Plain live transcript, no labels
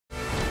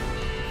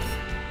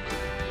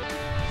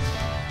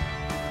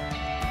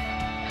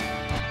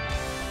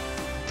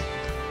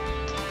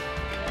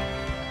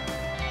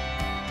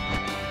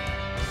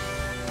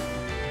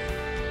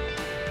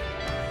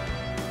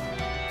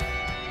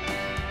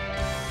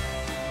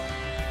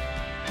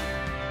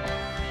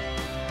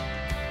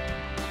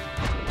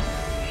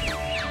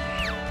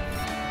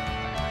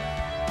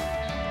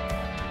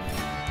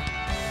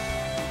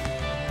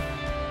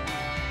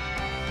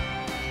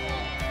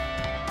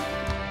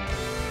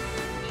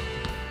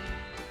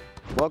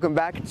Welcome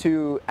back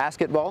to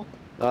Ask It Ball.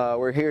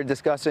 We're here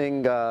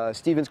discussing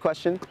Steven's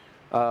question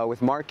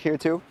with Mark here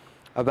too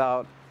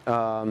about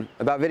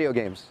video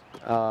games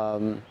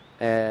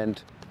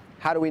and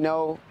how do we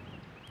know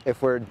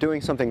if we're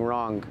doing something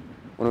wrong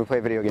when we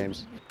play video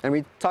games. And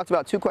we talked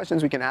about two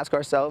questions we can ask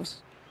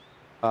ourselves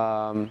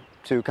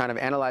to kind of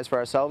analyze for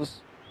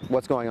ourselves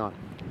what's going on.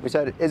 We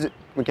said,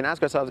 we can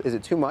ask ourselves, is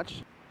it too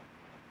much?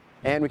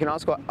 And we can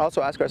also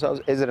ask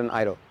ourselves, is it an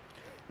idol?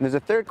 And there's a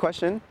third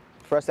question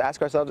for us to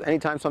ask ourselves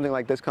anytime something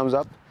like this comes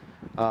up.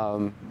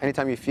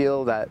 Anytime you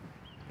feel that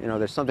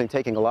there's something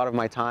taking a lot of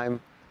my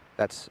time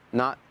that's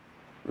not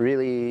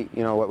really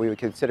what we would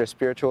consider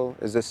spiritual.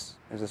 Is this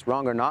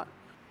wrong or not?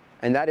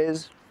 And that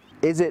is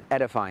it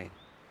edifying?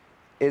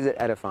 Is it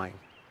edifying?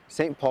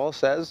 St. Paul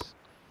says,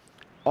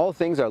 all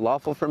things are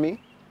lawful for me,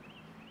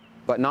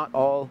 but not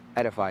all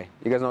edify.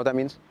 You guys know what that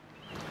means?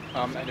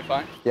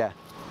 Edify? Yeah.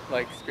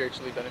 Like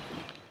spiritually benefit?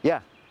 Yeah.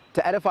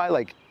 To edify,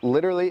 like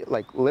literally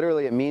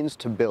it means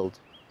to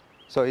build.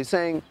 So he's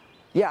saying,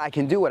 yeah, I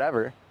can do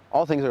whatever.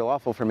 All things are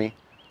lawful for me,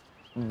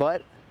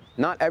 but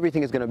not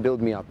everything is going to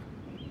build me up.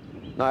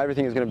 Not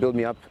everything is going to build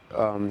me up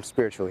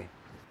spiritually.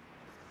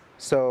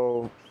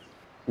 So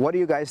what do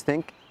you guys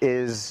think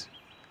is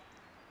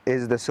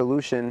the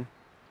solution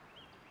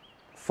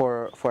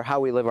for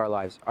how we live our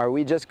lives? Are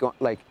we just going,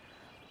 like,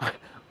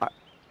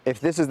 if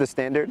this is the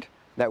standard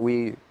that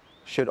we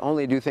should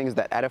only do things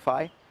that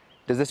edify,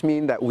 does this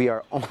mean that we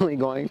are only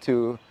going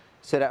to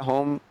sit at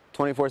home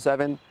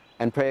 24/7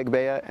 and pray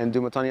Agbeya and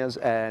do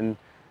Matanyas and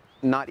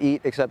not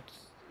eat except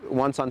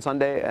once on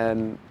Sunday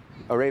and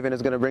a raven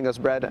is going to bring us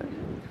bread?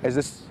 Is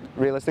this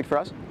realistic for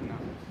us?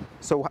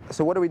 No.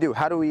 So what do we do?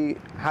 How do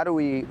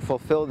we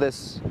fulfill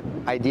this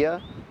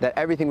idea that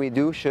everything we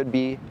do should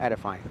be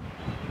edifying?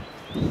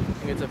 I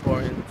think it's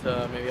important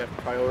to maybe have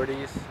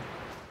priorities.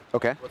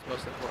 Okay. What's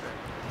most important?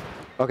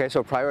 Okay,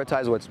 so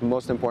prioritize what's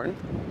most important.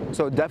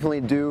 So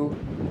definitely do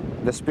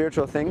the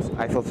spiritual things.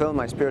 I fulfill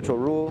my spiritual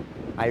rule.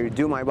 I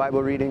do my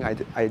Bible reading.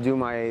 I do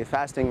my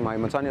fasting, my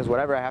Matanyas,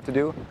 whatever I have to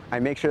do. I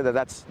make sure that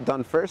that's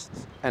done first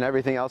and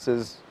everything else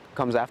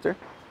comes after.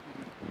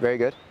 Very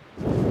good.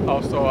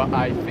 Also,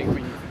 I think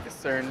we need to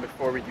discern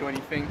before we do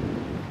anything.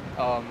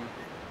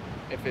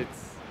 If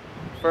it's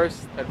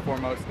first and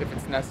foremost, if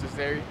it's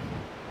necessary,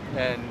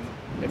 and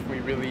if we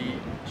really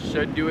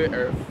should do it,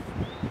 or if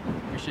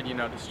we should,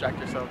 distract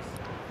ourselves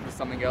with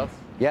something else.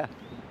 Yeah,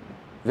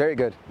 very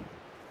good.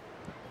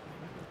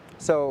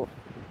 So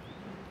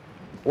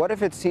what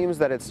if it seems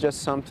that it's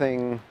just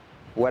something,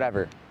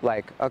 whatever,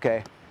 like,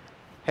 okay,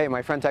 hey,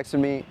 my friend texted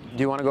me,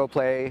 do you want to go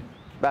play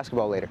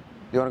basketball later? Do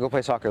you want to go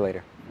play soccer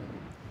later?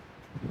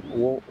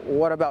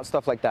 What about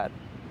stuff like that?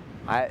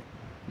 It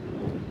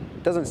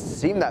doesn't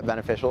seem that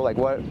beneficial. Like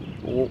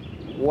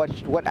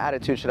what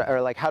attitude should I,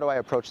 or like how do I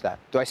approach that?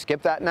 Do I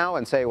skip that now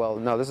and say, well,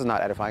 no, this is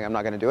not edifying, I'm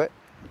not going to do it?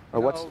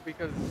 Or no,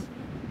 because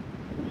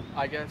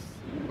I guess,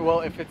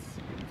 well, if it's,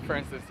 for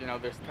instance,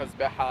 there's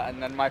tasbeha,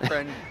 and then my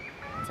friend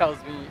tells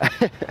me,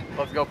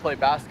 let's go play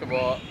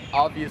basketball.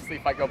 Obviously,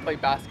 if I go play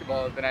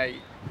basketball, then I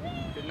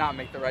did not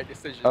make the right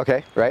decision.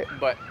 Okay, right.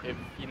 But if,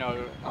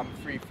 I'm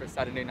free for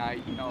Saturday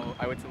night,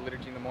 I went to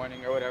liturgy in the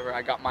morning or whatever,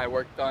 I got my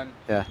work done,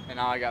 yeah, and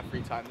now I got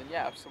free time, then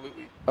yeah,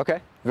 absolutely. Okay,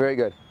 very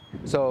good.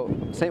 So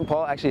St.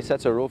 Paul actually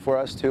sets a rule for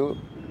us too,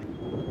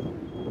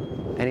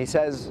 and he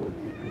says,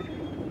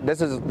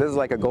 this is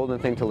like a golden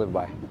thing to live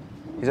by.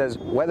 He says,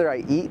 whether I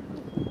eat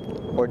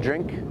or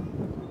drink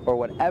or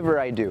whatever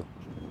I do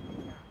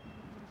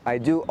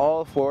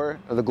all for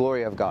the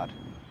glory of God.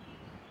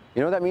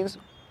 You know what that means?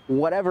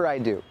 Whatever I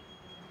do.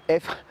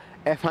 If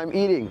I'm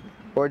eating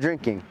or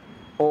drinking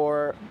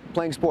or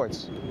playing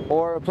sports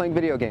or playing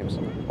video games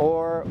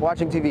or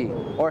watching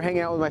TV or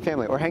hanging out with my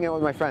family or hanging out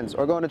with my friends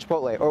or going to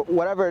Chipotle or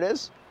whatever it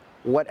is,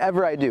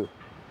 whatever I do,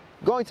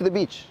 going to the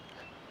beach,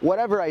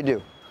 whatever I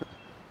do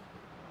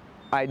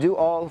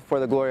all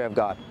for the glory of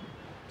God.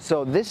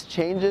 So this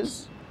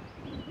changes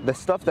the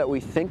stuff that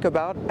we think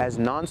about as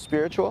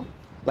non-spiritual.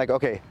 Like,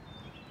 okay,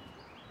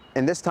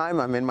 in this time,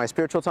 I'm in my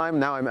spiritual time,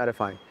 now I'm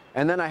edifying.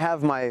 And then I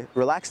have my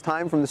relaxed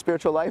time from the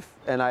spiritual life,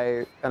 and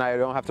I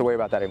don't have to worry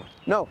about that anymore.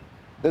 No,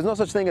 there's no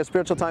such thing as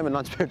spiritual time and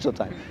non-spiritual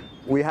time.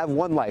 We have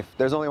one life.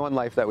 There's only one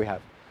life that we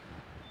have.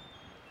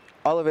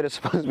 All of it is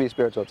supposed to be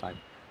spiritual time.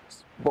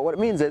 But what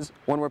it means is,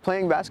 when we're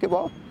playing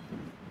basketball,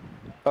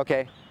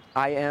 okay,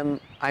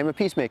 I'm a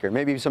peacemaker.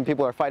 Maybe some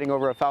people are fighting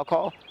over a foul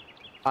call.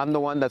 I'm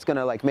the one that's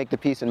gonna make the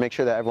peace and make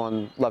sure that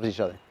everyone loves each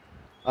other.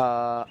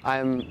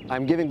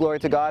 I'm giving glory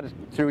to God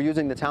through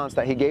using the talents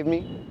that He gave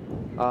me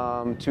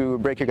to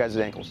break your guys'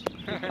 ankles.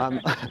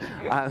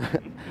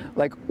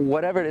 Like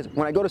whatever it is.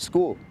 When I go to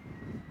school,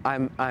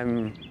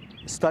 I'm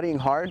studying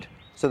hard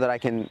so that I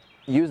can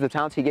use the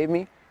talents He gave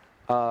me,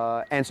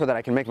 and so that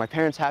I can make my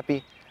parents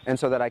happy, and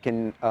so that I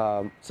can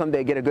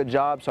someday get a good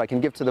job, so I can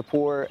give to the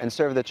poor and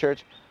serve the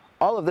church.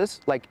 All of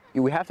this,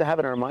 we have to have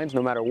in our minds,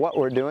 no matter what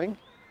we're doing,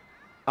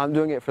 I'm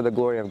doing it for the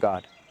glory of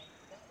God.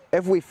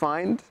 If we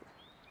find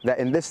that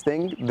in this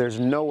thing, there's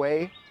no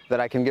way that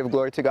I can give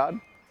glory to God,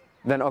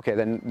 then okay,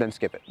 then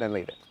skip it, then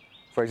leave it.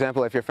 For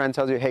example, if your friend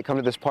tells you, hey, come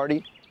to this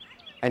party,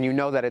 and you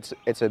know that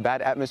it's a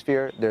bad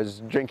atmosphere, there's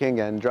drinking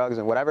and drugs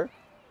and whatever,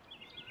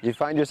 you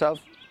find yourself,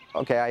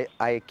 okay,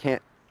 I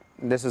can't,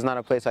 this is not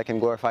a place I can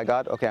glorify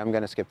God, okay, I'm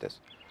gonna skip this.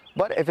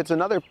 But if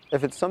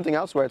it's something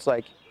else where it's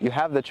like, you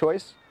have the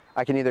choice,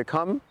 I can either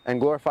come and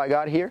glorify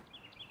God here,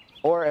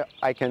 or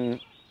I can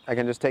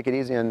just take it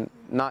easy and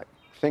not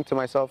think to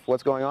myself,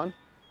 what's going on?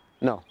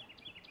 No.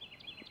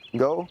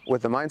 Go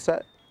with the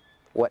mindset,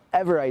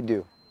 whatever I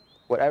do,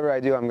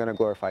 I'm gonna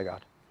glorify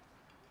God.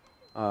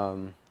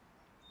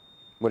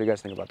 What do you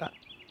guys think about that?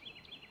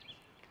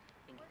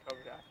 I think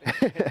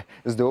you covered that.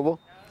 It's doable?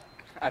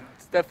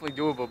 It's definitely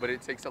doable, but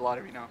it takes a lot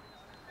of, It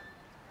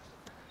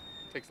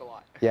takes a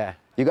lot. Yeah,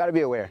 you gotta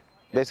be aware.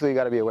 Basically, you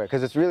gotta be aware,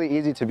 because it's really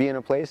easy to be in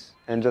a place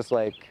and just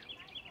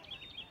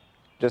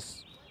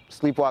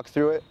sleepwalk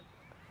through it,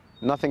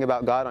 nothing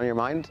about God on your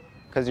mind,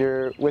 because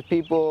you're with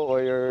people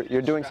or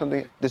you're doing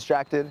something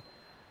distracted.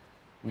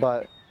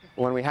 But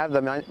when we have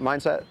the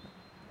mindset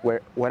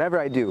where whatever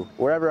I do,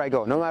 wherever I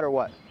go, no matter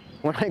what,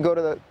 when I go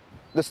to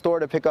the store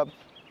to pick up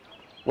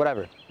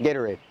whatever,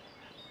 Gatorade,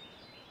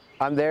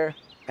 I'm there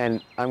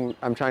and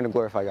I'm trying to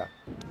glorify God.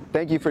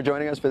 Thank you for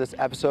joining us for this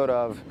episode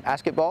of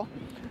Ask It Ball,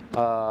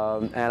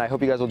 and I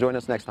hope you guys will join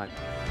us next time.